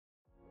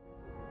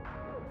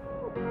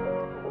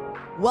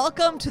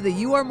Welcome to the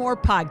You Are More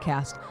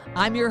podcast.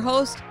 I'm your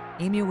host,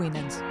 Amy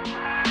Wienens.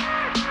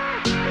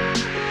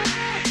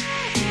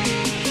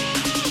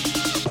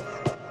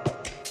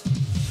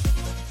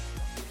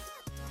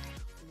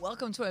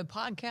 Welcome to my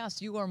podcast,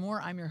 You Are More.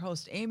 I'm your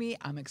host, Amy.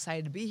 I'm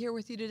excited to be here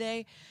with you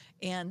today.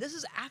 And this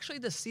is actually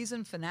the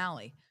season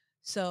finale.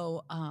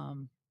 So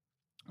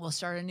we'll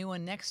start a new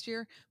one next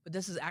year, but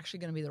this is actually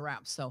going to be the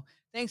wrap. So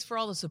thanks for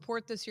all the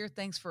support this year.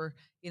 Thanks for,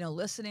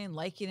 listening,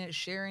 liking it,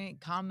 sharing it,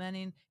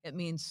 commenting. It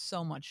means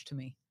so much to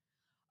me.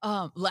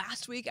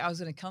 Last week I was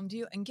going to come to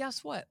you, and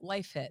guess what?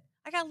 Life hit.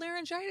 I got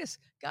laryngitis.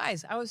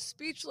 Guys, I was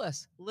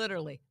speechless.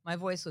 Literally, my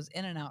voice was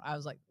in and out. I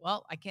was like,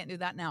 well, I can't do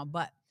that now.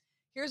 But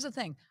here's the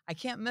thing. I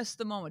can't miss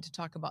the moment to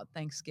talk about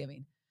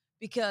Thanksgiving,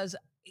 because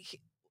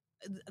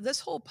this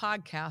whole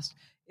podcast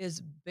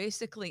is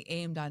basically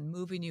aimed on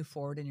moving you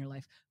forward in your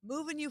life,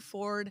 moving you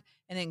forward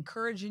and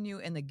encouraging you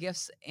in the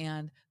gifts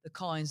and the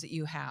callings that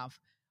you have.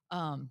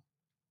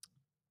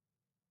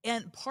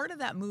 And part of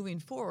that moving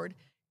forward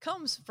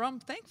comes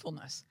from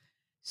thankfulness.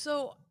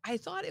 So I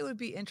thought it would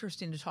be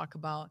interesting to talk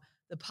about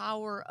the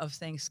power of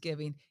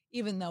Thanksgiving,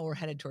 even though we're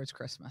headed towards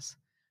Christmas.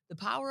 The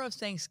power of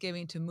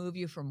Thanksgiving to move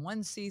you from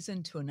one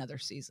season to another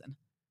season.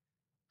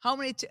 How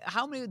many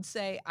would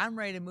say, I'm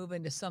ready to move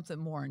into something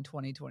more in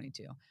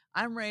 2022?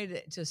 I'm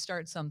ready to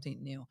start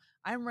something new.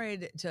 I'm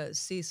ready to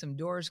see some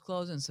doors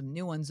close and some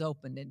new ones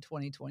opened in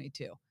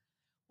 2022.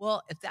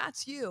 Well, if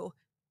that's you,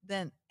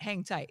 then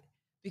hang tight,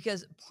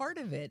 because part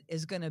of it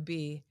is going to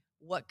be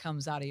what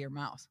comes out of your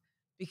mouth.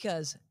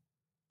 Because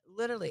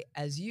literally,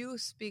 as you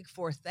speak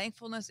forth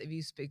thankfulness, if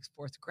you speak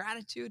forth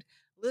gratitude,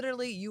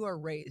 literally you are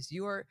raised.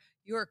 You are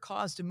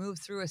caused to move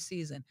through a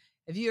season.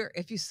 If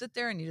you sit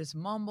there and you just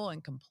mumble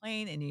and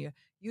complain and you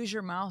use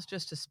your mouth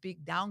just to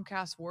speak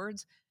downcast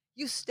words,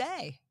 you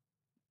stay.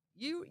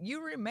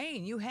 You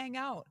remain. You hang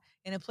out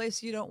in a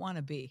place you don't want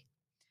to be.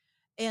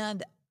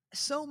 And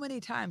so many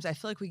times I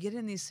feel like we get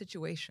in these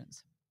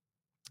situations.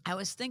 I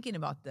was thinking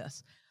about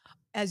this.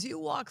 As you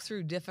walk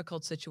through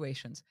difficult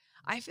situations,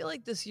 I feel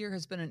like this year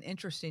has been an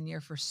interesting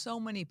year for so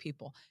many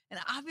people. And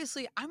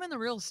obviously, I'm in the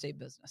real estate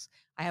business.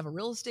 I have a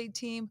real estate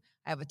team.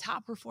 I have a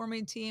top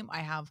performing team. I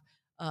have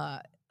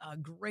a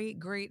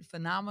great,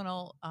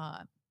 phenomenal,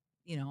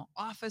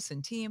 office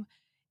and team.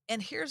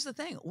 And here's the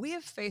thing. We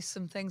have faced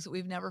some things that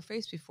we've never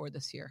faced before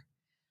this year.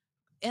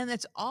 And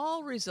it's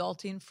all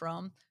resulting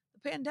from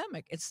the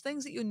pandemic. It's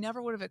things that you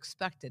never would have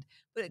expected,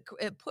 but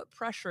it put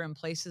pressure in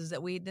places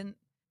that we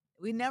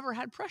never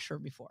had pressure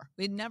before.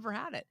 We'd never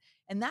had it.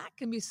 And that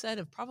can be said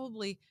of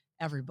probably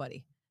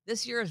everybody.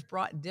 This year has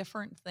brought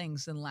different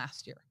things than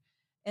last year.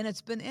 And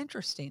it's been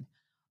interesting.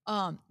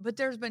 But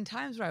there's been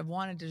times where I've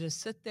wanted to just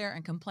sit there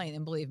and complain.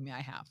 And believe me,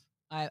 I have.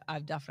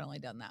 I've definitely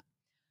done that.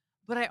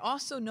 But I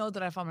also know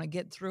that if I'm going to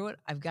get through it,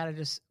 I've got to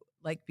just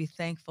be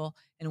thankful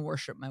and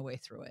worship my way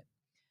through it.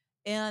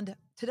 And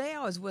today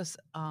I was with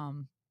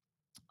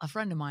a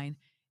friend of mine,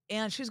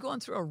 and she's going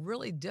through a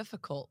really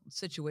difficult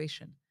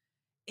situation.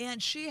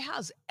 And she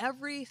has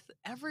every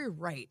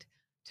right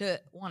to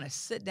want to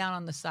sit down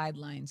on the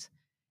sidelines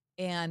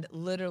and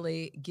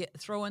literally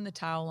throw in the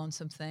towel on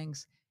some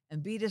things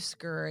and be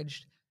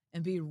discouraged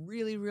and be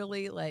really,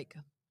 really like,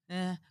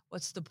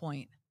 what's the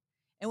point?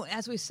 And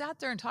as we sat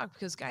there and talked,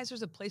 because guys,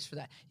 there's a place for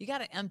that. You got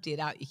to empty it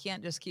out. You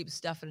can't just keep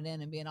stuffing it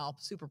in and being all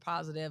super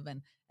positive,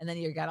 and then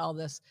you got all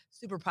this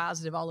super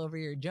positive all over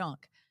your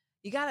junk.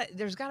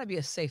 There's got to be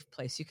a safe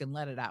place you can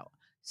let it out.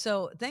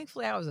 So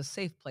thankfully, I was a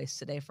safe place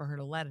today for her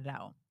to let it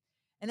out.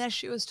 And as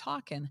she was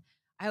talking,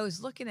 I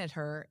was looking at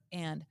her,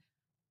 and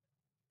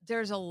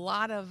there's a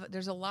lot of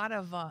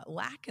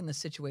lack in the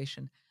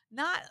situation.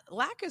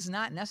 Lack is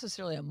not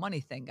necessarily a money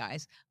thing,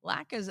 guys.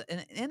 Lack is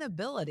an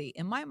inability.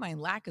 In my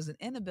mind, lack is an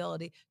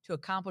inability to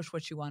accomplish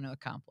what you want to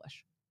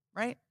accomplish,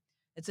 right?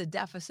 It's a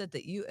deficit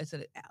it's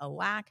a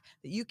lack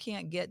that you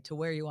can't get to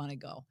where you want to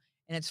go,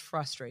 and it's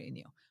frustrating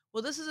you.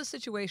 Well, this is a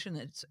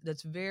situation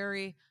that's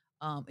very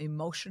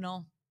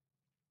emotional.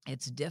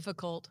 It's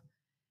difficult.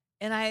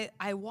 And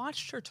I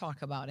watched her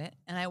talk about it,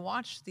 and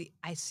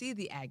I see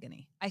the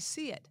agony. I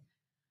see it.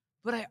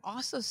 But I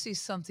also see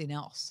something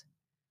else.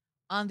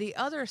 On the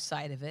other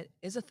side of it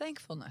is a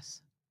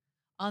thankfulness.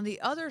 On the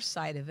other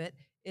side of it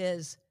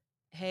is,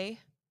 hey,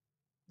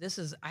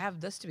 I have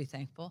this to be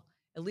thankful.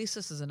 At least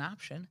this is an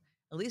option.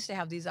 At least I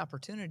have these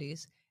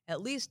opportunities.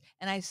 At least,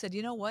 and I said,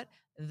 you know what?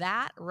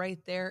 That right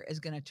there is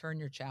going to turn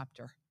your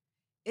chapter.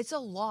 It's a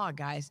law,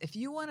 guys. If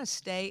you want to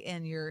stay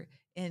in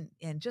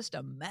just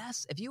a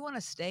mess, if you want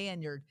to stay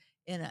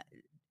in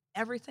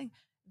everything,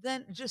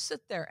 then just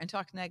sit there and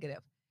talk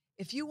negative.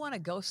 If you want to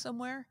go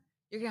somewhere,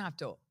 you're going to have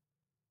to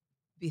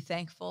be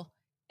thankful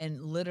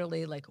and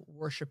literally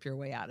worship your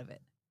way out of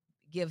it.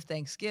 Give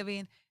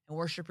thanksgiving and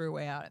worship your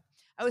way out of it.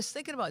 I was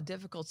thinking about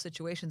difficult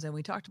situations, and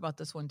we talked about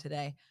this one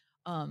today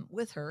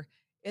with her,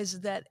 is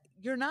that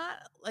you're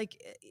not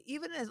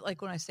even as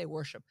when I say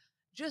worship,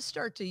 just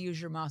start to use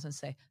your mouth and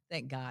say,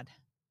 thank God.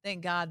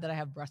 Thank God that I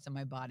have breath in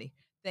my body.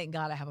 Thank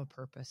God I have a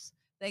purpose.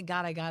 Thank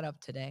God I got up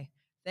today.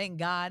 Thank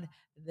God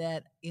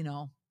that,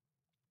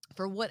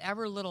 for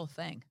whatever little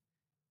thing.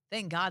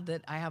 Thank God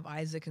that I have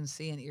eyes that can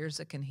see and ears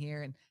that can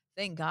hear. And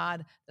thank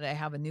God that I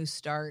have a new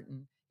start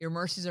and your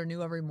mercies are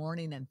new every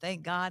morning. And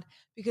thank God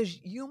because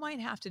you might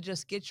have to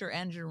just get your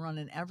engine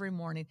running every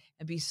morning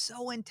and be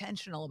so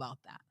intentional about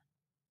that,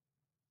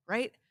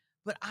 right?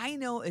 But I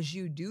know as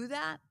you do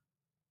that,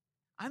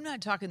 I'm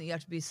not talking that you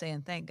have to be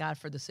saying thank God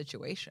for the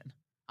situation.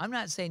 I'm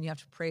not saying you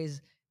have to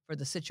praise for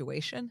the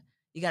situation.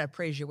 You got to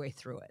praise your way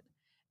through it.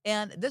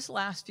 And this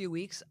last few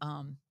weeks,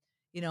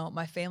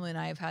 my family and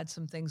I have had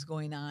some things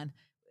going on.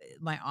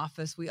 My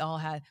office, we've all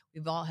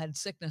had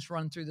sickness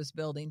run through this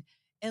building.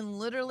 And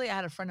literally I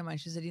had a friend of mine.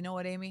 She said, "You know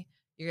what, Amy?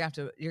 You're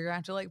gonna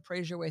have to like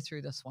praise your way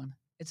through this one.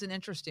 It's an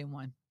interesting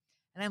one."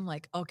 And I'm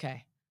like,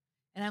 okay.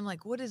 And I'm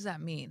like, what does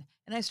that mean?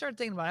 And I started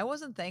thinking about it. I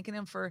wasn't thanking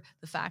him for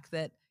the fact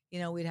that,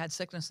 we'd had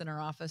sickness in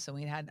our office and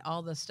we had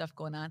all this stuff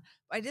going on.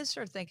 But I did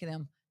start thanking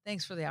him,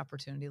 thanks for the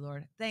opportunity,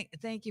 Lord.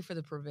 Thank you for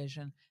the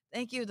provision.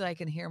 Thank you that I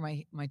can hear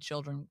my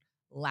children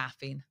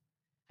laughing.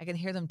 I can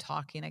hear them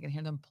talking. I can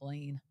hear them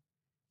playing.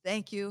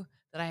 Thank you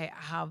that I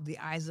have the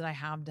eyes that I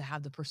have to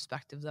have the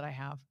perspective that I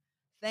have.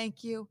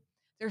 Thank you.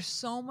 There's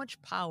so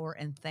much power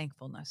in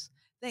thankfulness.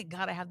 Thank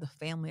God I have the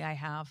family I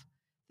have.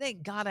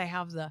 Thank God I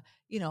have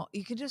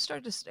you can just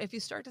if you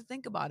start to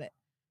think about it,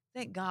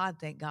 thank God,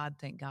 thank God,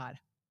 thank God.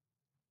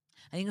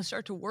 And you can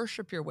start to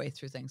worship your way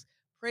through things,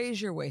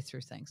 praise your way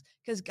through things.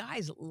 Because,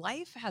 guys,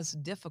 life has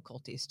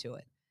difficulties to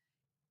it.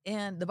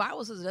 And the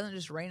Bible says it doesn't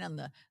just rain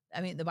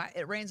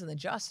it rains on the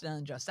just and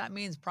unjust. That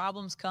means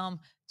problems come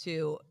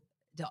to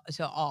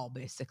all,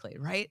 basically,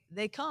 right?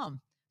 They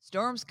come,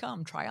 storms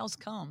come, trials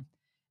come,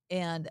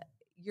 and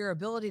your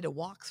ability to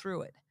walk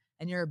through it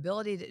and your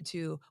ability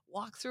to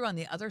walk through on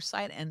the other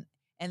side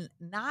and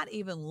not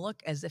even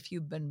look as if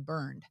you've been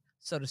burned,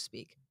 so to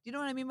speak. Do you know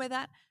what I mean by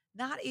that?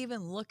 Not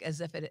even look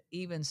as if it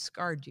even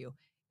scarred you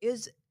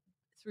is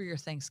through your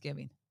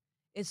thanksgiving.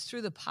 It's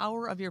through the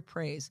power of your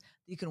praise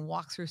that you can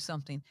walk through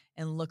something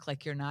and look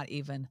like you're not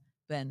even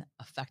been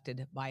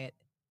affected by it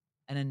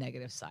in a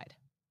negative side,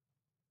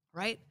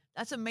 right?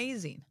 That's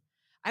amazing.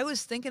 I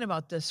was thinking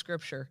about this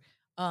scripture,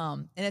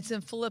 and it's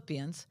in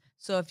Philippians.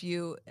 So if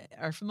you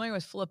are familiar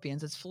with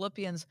Philippians, it's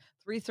Philippians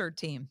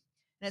 3:13.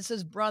 And it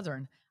says,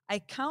 "Brethren, I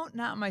count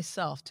not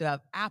myself to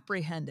have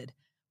apprehended,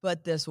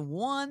 but this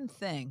one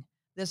thing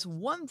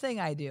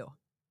I do,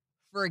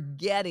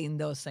 forgetting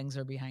those things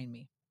are behind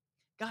me."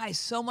 Guys,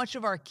 so much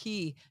of our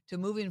key to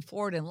moving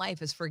forward in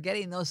life is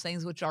forgetting those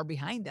things which are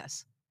behind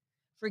us,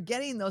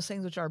 forgetting those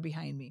things which are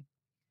behind me,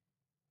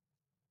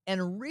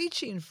 and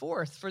reaching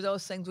forth for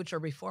those things which are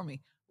before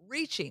me.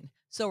 Reaching.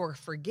 So we're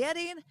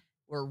forgetting,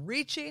 we're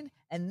reaching,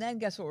 and then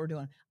guess what we're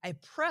doing? I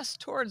press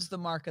towards the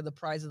mark of the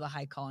prize of the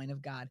high calling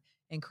of God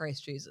in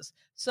Christ Jesus.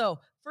 So,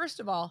 first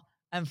of all,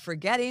 I'm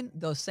forgetting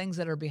those things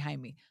that are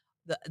behind me.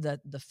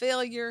 The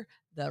failure,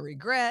 the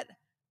regret,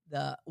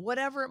 the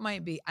whatever it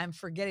might be, I'm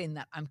forgetting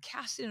that. I'm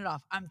casting it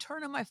off. I'm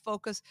turning my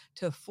focus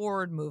to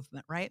forward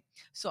movement, right?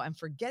 So I'm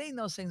forgetting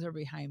those things are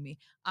behind me.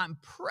 I'm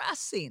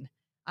pressing.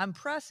 Oh,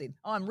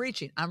 I'm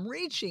reaching. I'm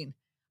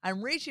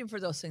reaching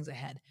for those things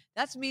ahead.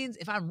 That means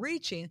if I'm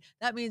reaching,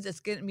 that means it's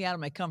getting me out of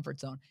my comfort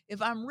zone.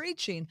 If I'm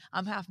reaching,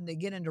 I'm having to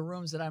get into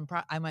rooms that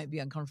I might be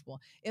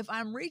uncomfortable. If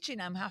I'm reaching,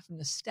 I'm having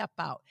to step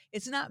out.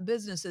 It's not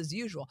business as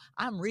usual.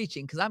 I'm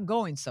reaching because I'm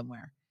going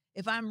somewhere.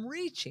 If I'm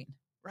reaching,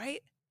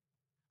 right?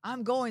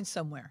 I'm going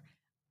somewhere.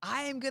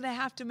 I am going to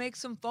have to make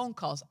some phone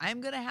calls. I'm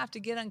going to have to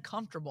get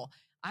uncomfortable.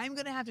 I'm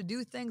going to have to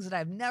do things that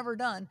I've never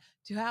done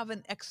to have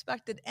an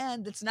expected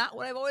end that's not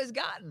what I've always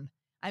gotten.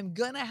 I'm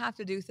going to have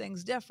to do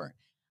things different.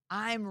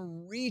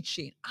 I'm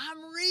reaching,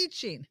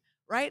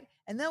 right?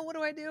 And then what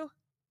do?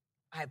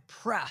 I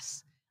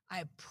press,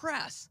 I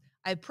press,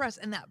 I press.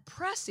 And that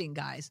pressing,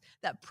 guys,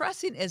 that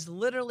pressing is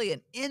literally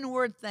an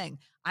inward thing.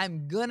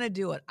 I'm going to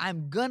do it.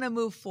 I'm going to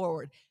move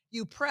forward.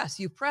 You press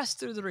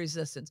through the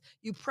resistance.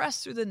 You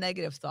press through the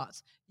negative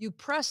thoughts. You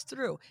press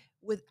through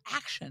with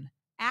action,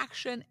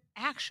 action,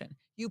 action.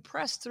 You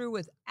press through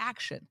with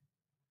action,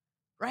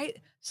 right?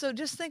 So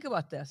just think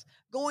about this.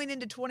 Going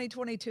into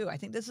 2022, I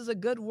think this is a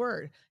good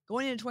word.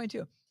 Going into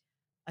 22,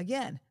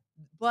 again,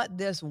 but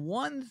this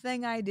one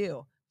thing I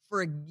do,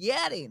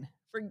 forget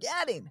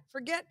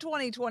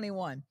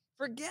 2021.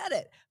 Forget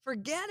it.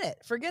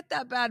 Forget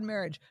that bad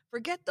marriage.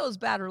 Forget those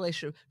bad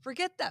relationships.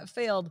 Forget that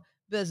failed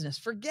business.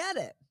 Forget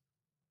it.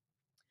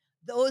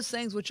 Those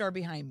things which are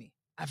behind me.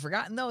 I've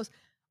forgotten those.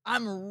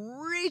 I'm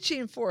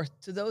reaching forth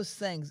to those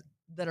things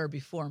that are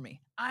before me.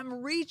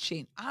 I'm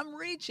reaching.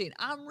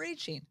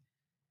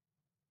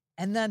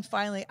 And then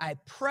finally, I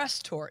push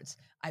through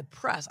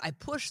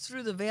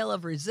the veil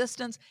of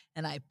resistance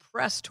and I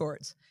press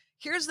towards.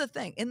 Here's the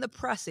thing, in the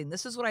pressing,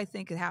 this is what I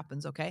think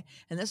happens, okay?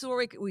 And this is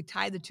where we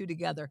tie the two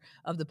together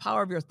of the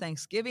power of your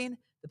thanksgiving,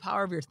 the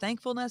power of your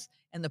thankfulness,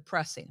 and the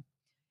pressing.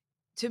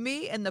 To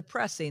me, in the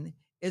pressing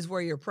is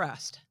where you're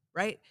pressed,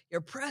 right?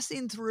 You're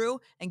pressing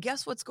through, and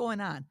guess what's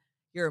going on?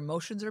 Your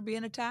emotions are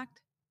being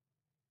attacked.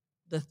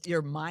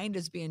 Your mind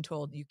is being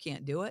told you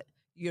can't do it.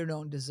 You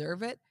don't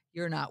deserve it.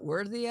 You're not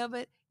worthy of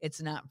it.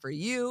 It's not for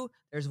you.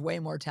 There's way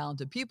more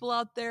talented people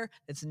out there.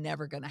 It's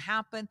never going to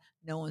happen.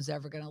 No one's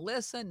ever going to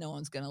listen. No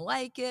one's going to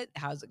like it.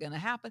 How's it going to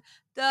happen?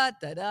 Da,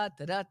 da, da,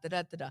 da, da, da,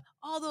 da, da, da.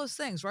 All those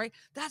things, right?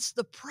 That's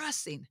the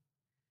pressing.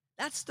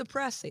 That's the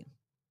pressing.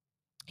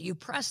 You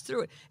press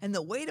through it. And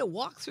the way to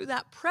walk through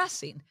that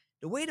pressing,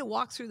 the way to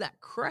walk through that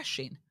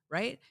crushing,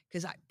 right?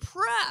 Because I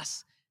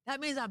press, that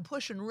means I'm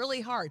pushing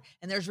really hard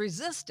and there's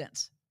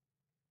resistance,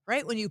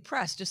 right? When you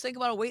press, just think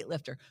about a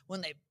weightlifter.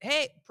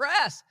 Hey,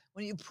 press.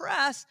 When you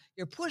press,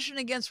 you're pushing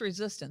against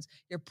resistance.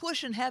 You're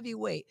pushing heavy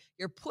weight.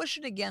 You're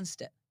pushing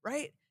against it,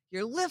 right?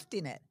 You're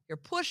lifting it. You're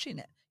pushing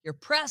it. You're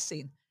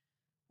pressing.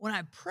 When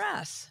I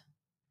press,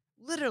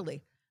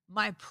 literally,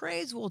 my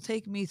praise will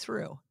take me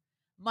through.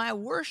 My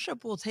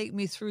worship will take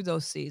me through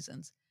those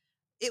seasons.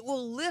 It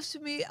will lift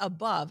me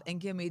above and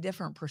give me a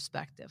different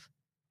perspective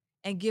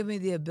and give me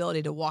the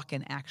ability to walk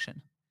in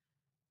action.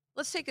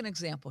 Let's take an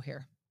example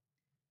here.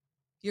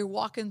 You're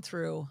walking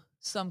through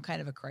some kind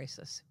of a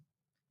crisis.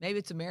 Maybe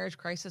it's a marriage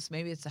crisis.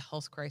 Maybe it's a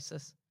health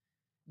crisis.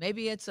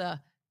 Maybe it's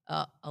a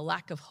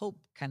lack of hope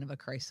kind of a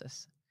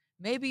crisis.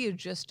 Maybe you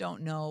just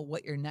don't know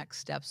what your next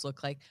steps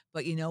look like,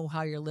 but you know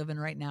how you're living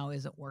right now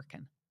isn't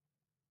working.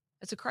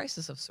 It's a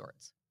crisis of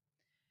sorts.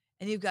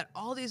 And you've got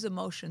all these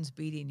emotions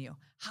beating you.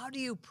 How do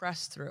you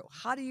press through?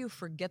 How do you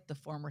forget the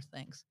former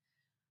things?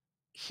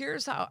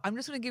 Here's how. I'm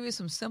just going to give you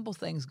some simple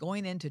things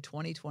going into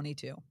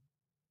 2022.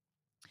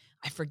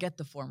 I forget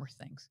the former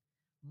things.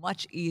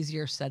 Much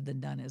easier said than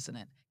done, isn't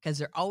it? Because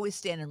they're always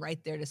standing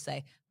right there to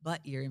say,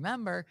 but you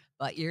remember,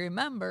 but you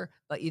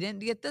didn't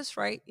get this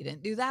right. You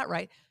didn't do that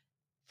right.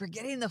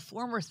 Forgetting the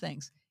former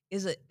things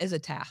is a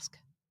task,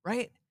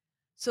 right?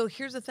 So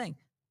here's the thing.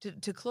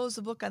 To close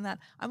the book on that,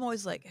 I'm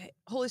always like, hey,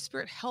 Holy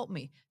Spirit, help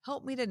me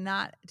to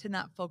not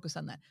focus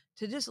on that,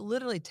 to just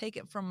literally take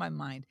it from my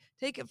mind,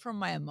 take it from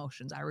my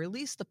emotions. I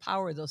release the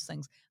power of those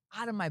things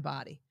out of my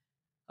body.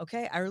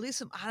 Okay. I release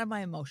them out of my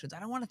emotions. I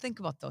don't want to think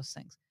about those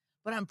things,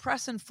 but I'm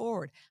pressing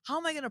forward. How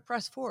am I going to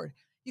press forward?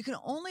 You can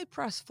only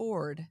press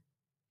forward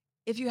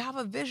if you have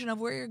a vision of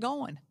where you're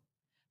going.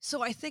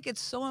 So I think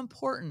it's so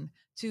important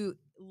to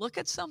look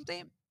at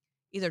something,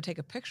 either take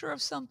a picture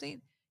of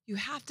something. You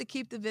have to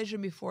keep the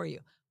vision before you.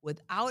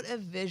 Without a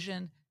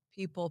vision,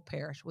 people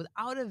perish.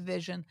 Without a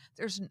vision,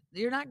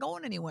 you're not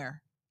going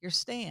anywhere. You're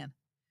staying.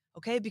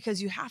 Okay?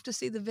 Because you have to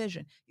see the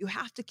vision. You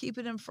have to keep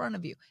it in front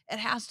of you. It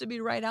has to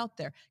be right out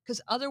there, because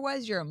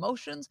otherwise your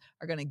emotions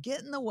are going to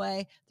get in the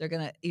way.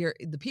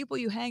 The people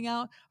you hang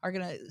out are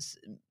going to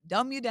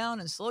dumb you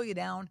down and slow you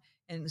down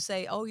and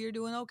say, oh, you're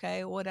doing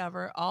okay,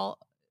 whatever. All,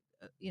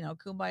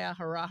 kumbaya,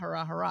 hurrah,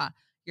 hurrah, hurrah.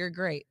 You're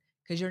great,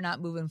 because you're not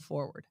moving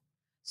forward.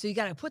 So you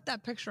got to put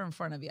that picture in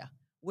front of you.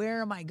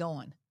 Where am I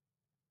going?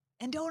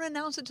 And don't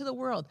announce it to the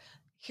world.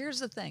 Here's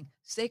the thing.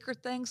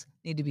 Sacred things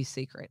need to be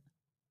secret.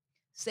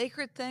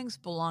 Sacred things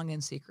belong in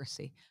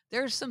secrecy.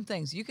 There's some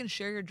things you can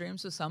share your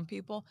dreams with some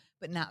people,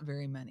 but not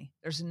very many.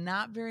 There's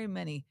not very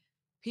many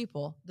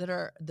people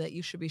that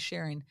you should be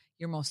sharing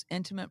your most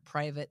intimate,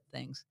 private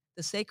things.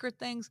 The sacred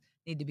things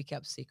need to be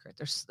kept secret.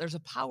 There's a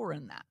power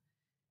in that.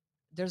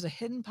 There's a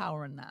hidden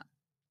power in that.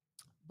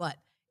 But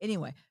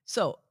anyway,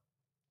 so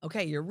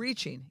okay, you're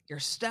reaching, you're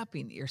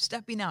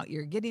stepping out,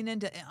 you're getting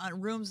into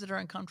rooms that are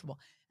uncomfortable,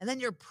 and then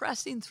you're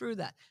pressing through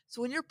that.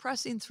 So when you're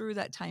pressing through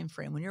that time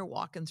frame, when you're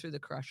walking through the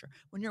crusher,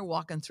 when you're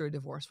walking through a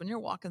divorce, when you're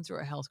walking through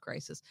a health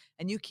crisis,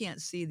 and you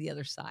can't see the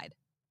other side,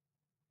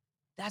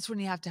 that's when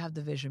you have to have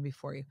the vision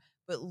before you.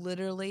 But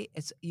literally,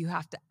 you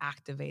have to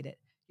activate it.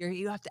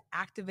 You have to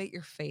activate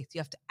your faith. You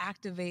have to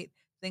activate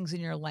things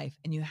in your life,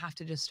 and you have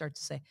to just start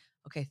to say,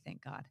 okay,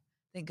 thank God.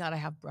 Thank God I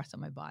have breath in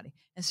my body.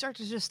 And start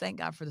to just thank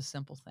God for the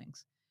simple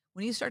things.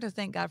 When you start to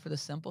thank God for the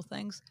simple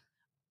things,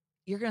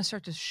 you're going to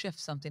start to shift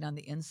something on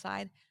the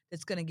inside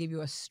that's going to give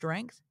you a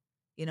strength.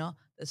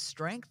 The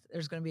strength,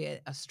 there's going to be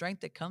a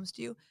strength that comes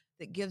to you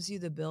that gives you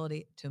the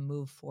ability to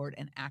move forward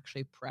and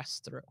actually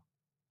press through.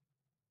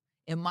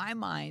 In my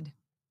mind,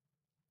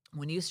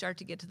 when you start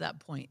to get to that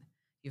point,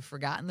 you've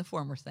forgotten the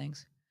former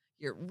things.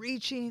 You're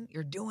reaching,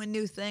 you're doing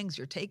new things,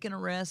 you're taking a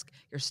risk,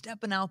 you're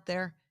stepping out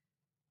there,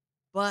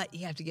 but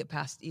you have to get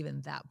past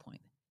even that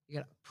point. You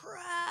got to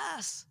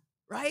press,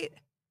 right?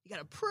 You got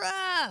to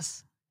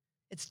press.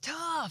 It's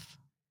tough.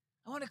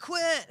 I want to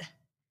quit.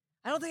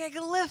 I don't think I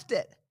can lift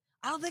it.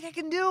 I don't think I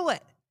can do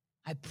it.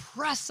 I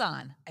press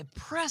on. I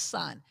press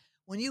on.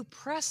 When you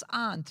press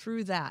on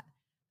through that,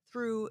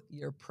 through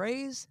your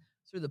praise,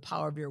 through the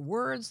power of your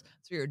words,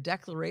 through your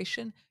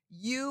declaration,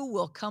 you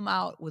will come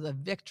out with a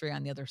victory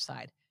on the other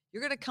side.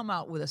 You're going to come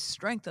out with a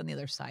strength on the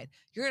other side.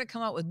 You're going to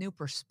come out with new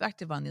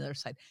perspective on the other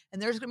side.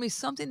 And there's going to be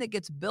something that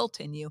gets built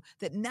in you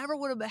that never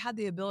would have had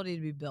the ability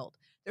to be built.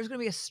 There's going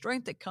to be a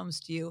strength that comes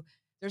to you.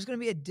 There's going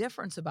to be a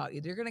difference about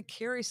you. You're going to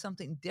carry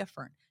something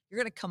different. You're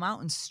going to come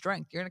out in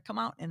strength. You're going to come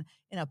out in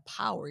a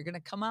power. You're going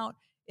to come out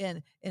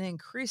in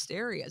increased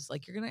areas.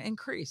 Like you're going to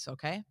increase,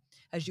 okay,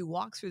 as you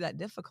walk through that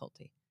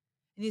difficulty.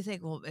 And you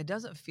think, well, it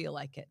doesn't feel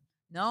like it.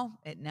 No,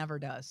 it never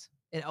does.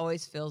 It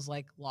always feels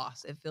like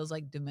loss. It feels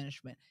like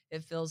diminishment.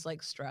 It feels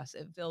like stress.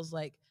 It feels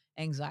like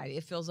anxiety.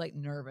 It feels like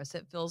nervous.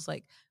 It feels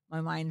like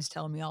my mind is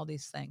telling me all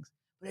these things.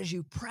 But as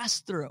you press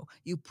through,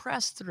 and you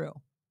praise through,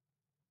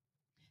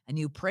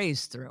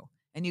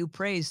 and you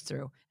praise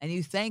through, and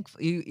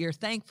you're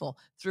thankful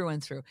through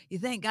and through. You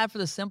thank God for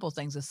the simple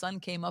things. The sun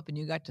came up and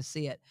you got to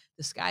see it.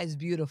 The sky is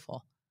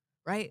beautiful,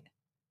 right?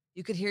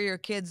 You could hear your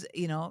kids,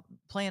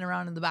 playing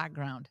around in the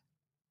background.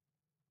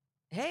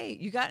 Hey,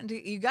 you got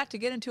to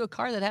get into a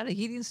car that had a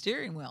heating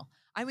steering wheel.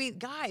 I mean,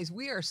 guys,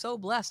 we are so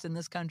blessed in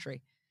this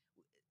country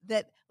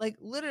that, like,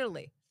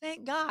 literally,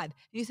 thank God. And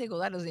you think,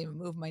 well, that doesn't even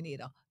move my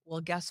needle. Well,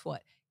 guess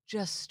what?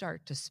 Just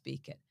start to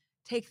speak it.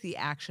 Take the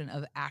action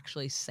of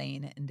actually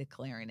saying it and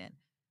declaring it.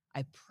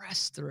 I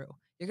press through.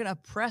 You're going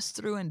to press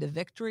through into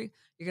victory.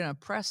 You're going to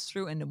press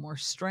through into more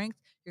strength.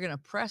 You're going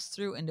to press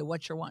through into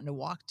what you're wanting to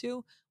walk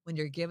to when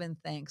you're giving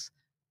thanks.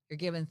 You're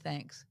giving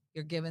thanks.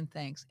 You're giving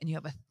thanks. And you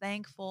have a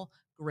thankful,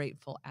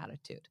 grateful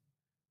attitude.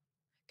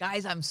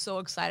 Guys, I'm so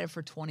excited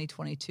for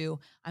 2022.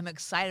 I'm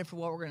excited for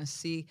what we're going to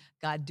see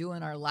God do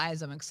in our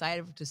lives. I'm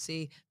excited to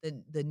see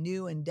the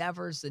new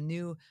endeavors, the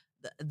new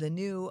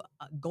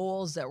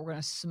goals that we're going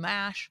to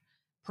smash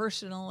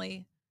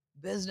personally,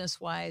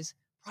 business-wise,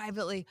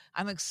 privately.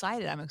 I'm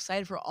excited. I'm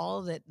excited for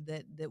all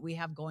that we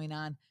have going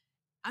on.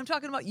 I'm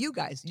talking about you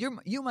guys,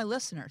 you my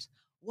listeners,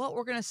 what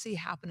we're going to see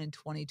happen in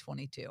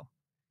 2022.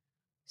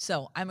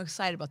 So I'm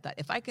excited about that.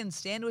 If I can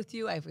stand with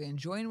you, if I can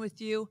join with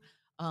you,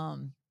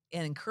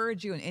 and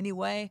encourage you in any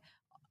way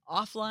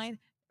offline,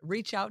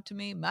 reach out to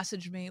me,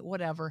 message me,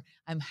 whatever.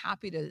 I'm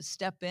happy to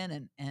step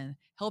in and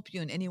help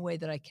you in any way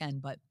that I can.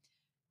 But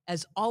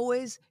as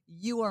always,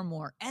 you are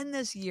more. End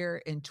this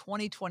year in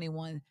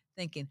 2021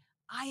 thinking,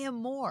 I am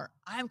more.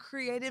 I'm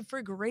created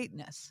for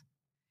greatness.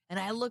 And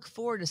I look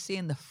forward to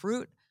seeing the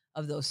fruit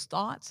of those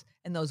thoughts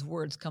and those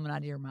words coming out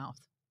of your mouth.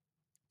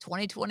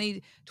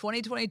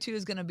 2022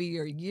 is going to be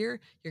your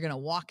year. You're going to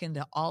walk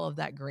into all of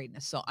that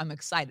greatness. So I'm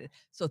excited.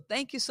 So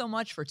thank you so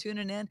much for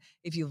tuning in.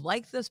 If you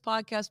like this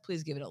podcast,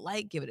 please give it a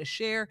like, give it a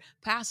share,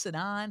 pass it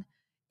on.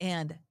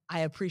 And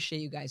I appreciate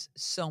you guys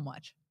so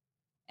much.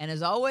 And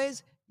as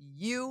always,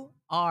 you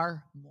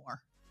are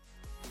more.